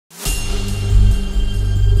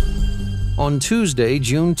On Tuesday,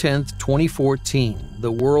 June 10, 2014,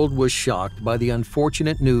 the world was shocked by the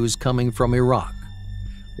unfortunate news coming from Iraq,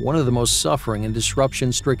 one of the most suffering and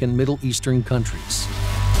disruption-stricken Middle Eastern countries.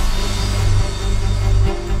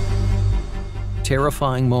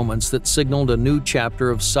 Terrifying moments that signaled a new chapter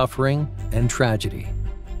of suffering and tragedy.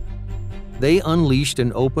 They unleashed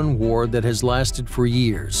an open war that has lasted for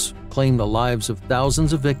years, claimed the lives of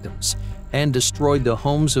thousands of victims, and destroyed the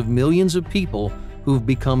homes of millions of people who've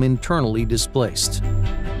become internally displaced.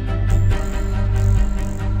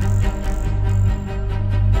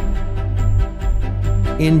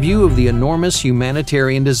 In view of the enormous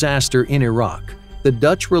humanitarian disaster in Iraq, the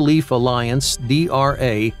Dutch Relief Alliance,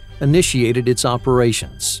 DRA, initiated its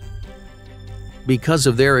operations. Because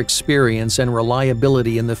of their experience and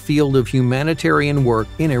reliability in the field of humanitarian work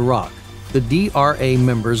in Iraq, the DRA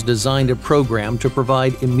members designed a program to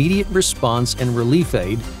provide immediate response and relief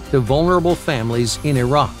aid to vulnerable families in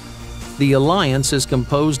Iraq. The alliance is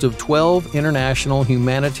composed of 12 international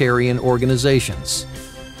humanitarian organizations.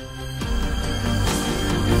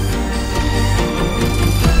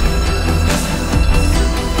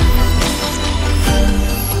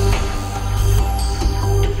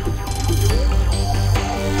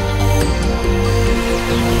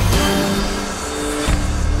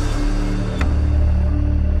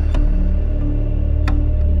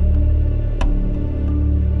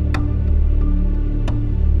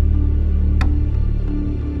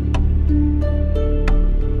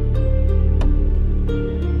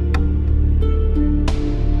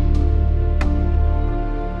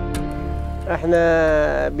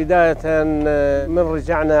 احنا بداية من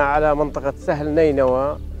رجعنا على منطقة سهل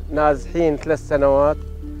نينوى نازحين 3 سنوات.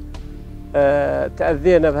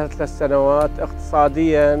 تأذينا بهال3 سنوات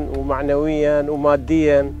اقتصاديا ومعنويا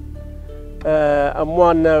وماديا.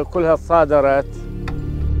 أموالنا كلها صادرت.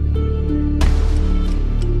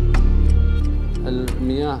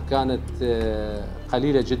 المياه كانت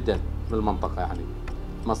قليلة جدا بالمنطقة، يعني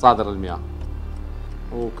مصادر المياه،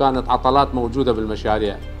 وكانت عطلات موجودة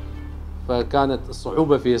بالمشاريع، فكانت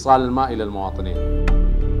الصعوبة في إيصال الماء إلى المواطنين.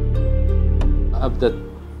 أبدت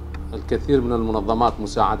الكثير من المنظمات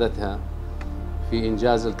مساعدتها في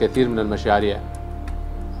إنجاز الكثير من المشاريع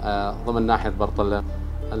ضمن ناحية برطلة،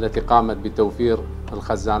 التي قامت بتوفير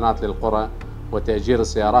الخزانات للقرى وتأجير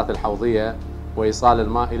السيارات الحوضية وإيصال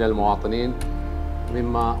الماء إلى المواطنين،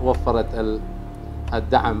 مما وفرت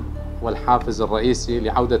الدعم والحافز الرئيسي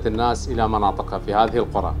لعودة الناس إلى مناطقها في هذه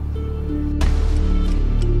القرى.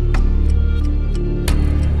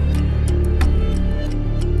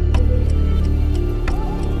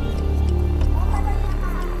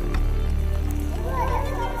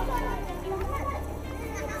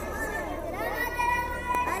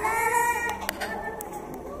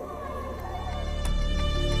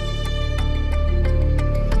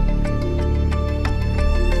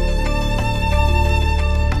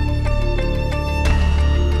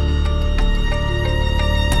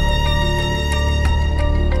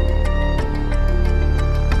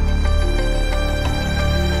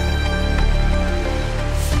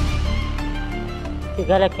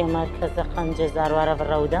 قالك يا ما تلزقان جزار ورا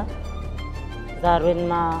بالروضة زاروين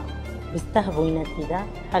ما بيستهبوا ينتيدا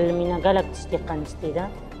حل مينا قالك تشتيقان جديدة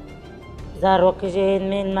زار وكجين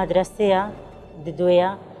من المدرسة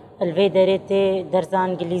ددويا الفيدريتي درزان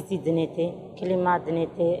انجليزي دنيتي كلمات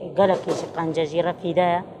دنيتي قالك يشقان جاجيرة في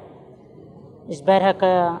دايا اجبارها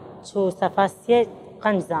كشو سفاسية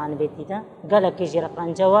قنزان بيتيدا قالك يجيرا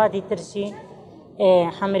قان جوادي ترشي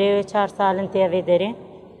حمري 4 سال انتي فيدري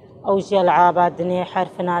أو جي العابات دني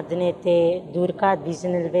حرفنا دني تي دوركات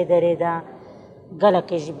بيجن الفيدري دا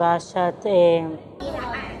قالك يجي باشات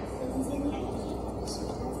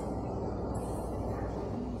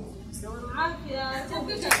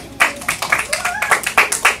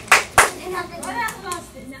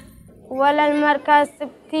ولا المركز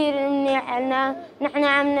كتير منيح لنا، نحن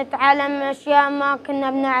عم نتعلم أشياء ما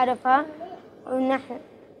كنا بنعرفها، ونحن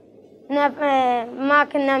ما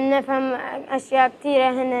كنا بنفهم أشياء كثيرة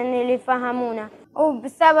هن اللي فهمونا،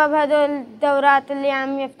 وبسبب هذول الدورات اللي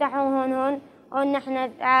عم يفتحوا هون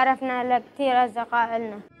ونحن تعرفنا لكثير أصدقاء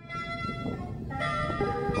لنا.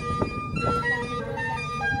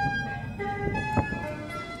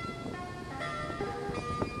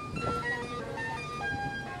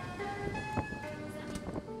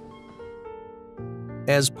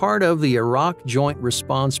 As part of the Iraq Joint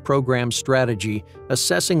Response Program strategy,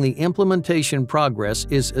 assessing the implementation progress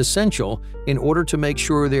is essential in order to make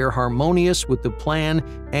sure they are harmonious with the plan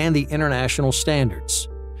and the international standards.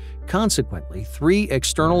 Consequently, 3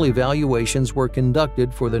 external evaluations were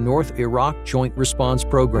conducted for the North Iraq Joint Response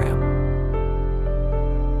Program.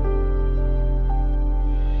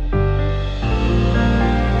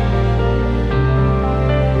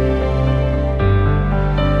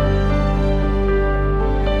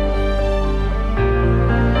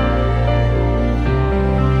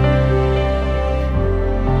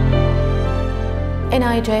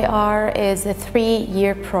 EIJR is a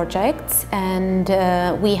 3-year project, and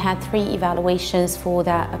we had 3 evaluations for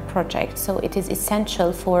that project. So it is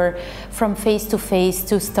essential from phase to phase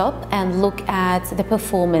to stop and look at the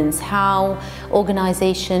performance, how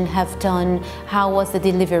organizations have done, how was the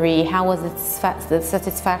delivery, how was the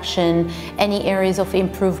satisfaction, any areas of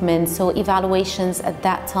improvement. So evaluations at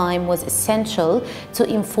that time was essential to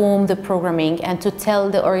inform the programming and to tell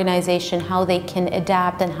the organization how they can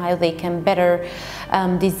adapt and how they can better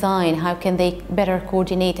design, how can they better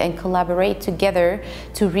coordinate and collaborate together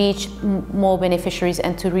to reach more beneficiaries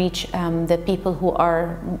and to reach the people who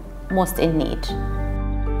are most in need.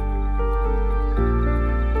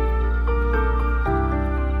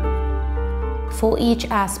 For each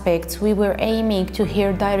aspect, we were aiming to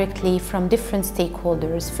hear directly from different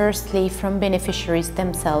stakeholders. Firstly, from beneficiaries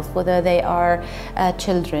themselves, whether they are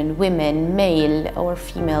children, women, male or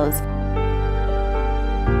females.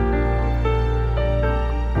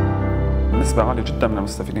 نسبة عالية جدا من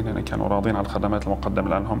المستفيدين هنا كانوا راضين عن الخدمات المقدمة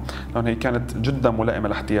لهم، لأن هي كانت جدا ملائمة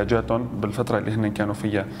لاحتياجاتهم بالفترة اللي هن كانوا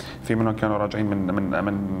فيها. في منهم كانوا راجعين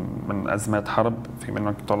من أزمات حرب، في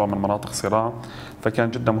منهم طلعوا من مناطق صراع،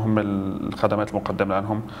 فكان جدا مهم الخدمات المقدمة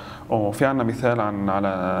لهم. وفي عنا مثال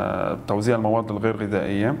على توزيع المواد الغير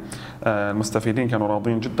غذائية. المستفيدين كانوا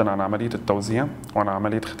راضين جدا عن عملية التوزيع وعن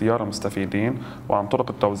عملية اختيار المستفيدين وعن طرق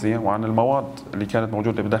التوزيع وعن المواد اللي كانت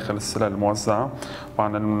موجودة بداخل السلع الموزعة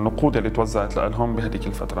وعن النقود اللي توزعت لهم بهذيك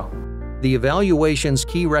الفترة. The evaluation's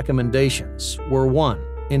key recommendations were 1.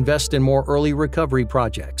 Invest in more early recovery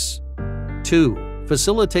projects. 2.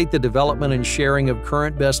 Facilitate the development and sharing of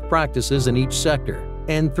current best practices in each sector.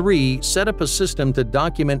 And 3. Set up a system to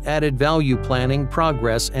document added value planning,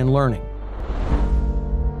 progress, and learning.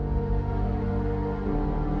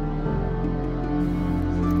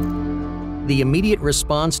 The immediate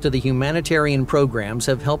response to the humanitarian programs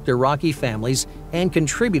have helped Iraqi families and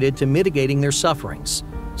contributed to mitigating their sufferings.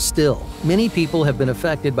 Still, many people have been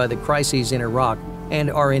affected by the crises in Iraq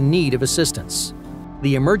and are in need of assistance.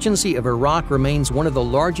 The emergency of Iraq remains one of the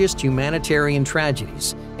largest humanitarian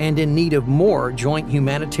tragedies and in need of more joint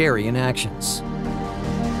humanitarian actions.